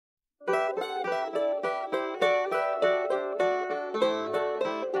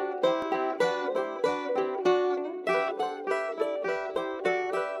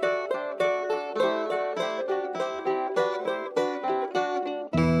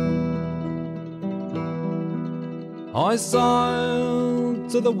I sailed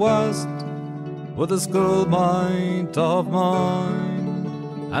to the west with a schoolmate of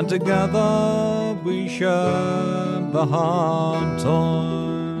mine, and together we shared the hard time.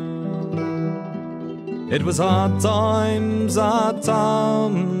 It was hard times at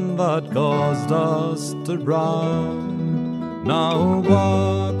town that caused us to roam. No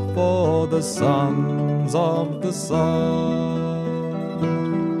work for the sons of the sun.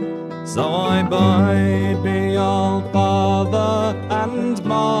 So I bade me old father and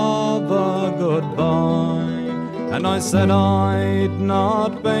mother goodbye, and I said I'd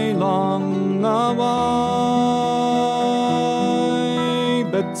not be long away.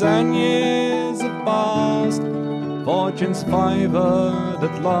 But 10 years have passed, fortune's favoured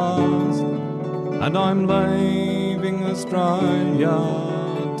at last, and I'm leaving Australia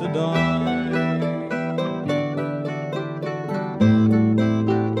to die.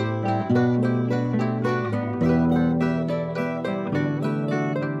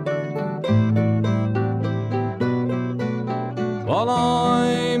 Well,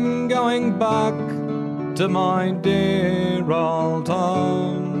 I'm going back to my dear old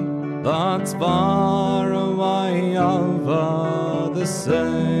home that's far away over the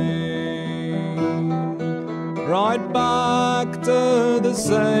sea. Right back to the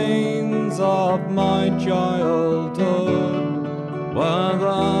scenes of my childhood, where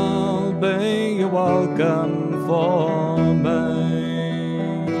there'll be a welcome for me.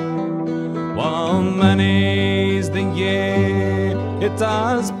 Well, many's the year it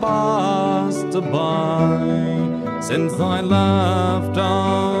has passed by since I left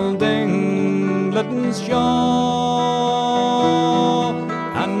old England's shore,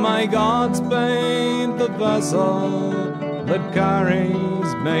 and may Godspeed the vessel that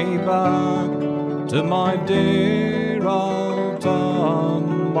carries me back to my dear old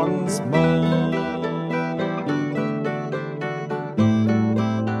home once more.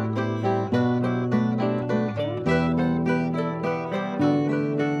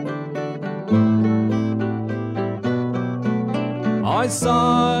 I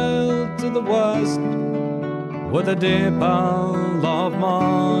sailed to the west with a dear pal of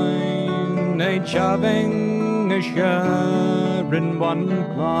mine, each having a share in one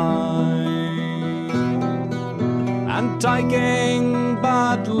claim, and taking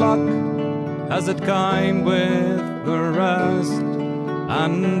bad luck as it came with the rest,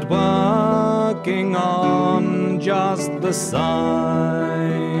 and working on just the same,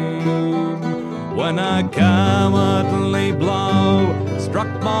 when a cowardly blow struck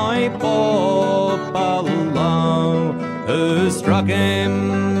my poor fellow, who struck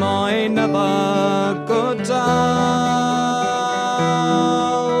him I never could tell,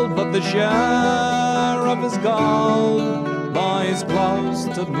 but the share of his gold lies close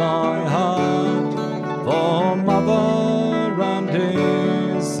to my heart, for mother and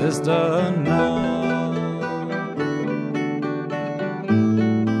his sister now.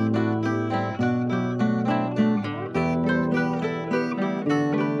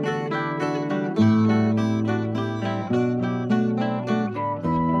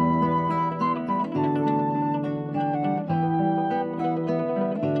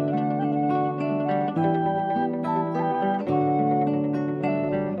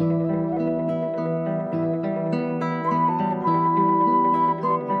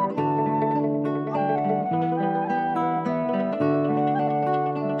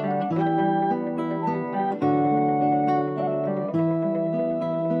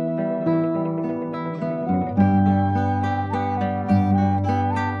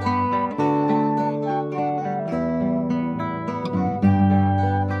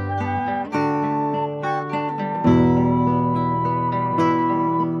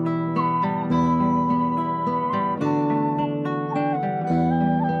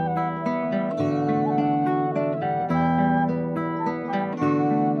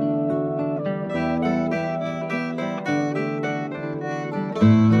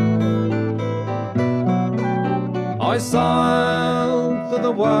 I sailed to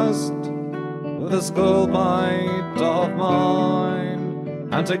the west with a schoolmate of mine,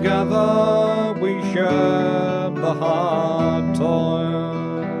 and together we shared the hard toil.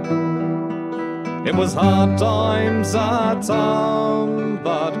 It was hard times at home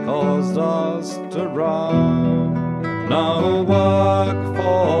that caused us to roam. No work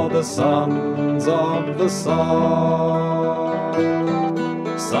for the sons of the sun.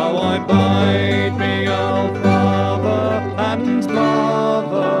 So I bade me old father and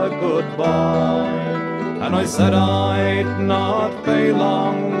mother goodbye, and I said I'd not be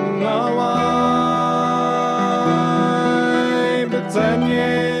long away. But 10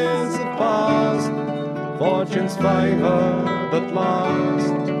 years have passed, fortune's fortune's favoured at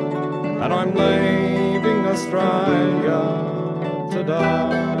last, and I'm leaving Australia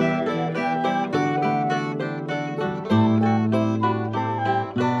today.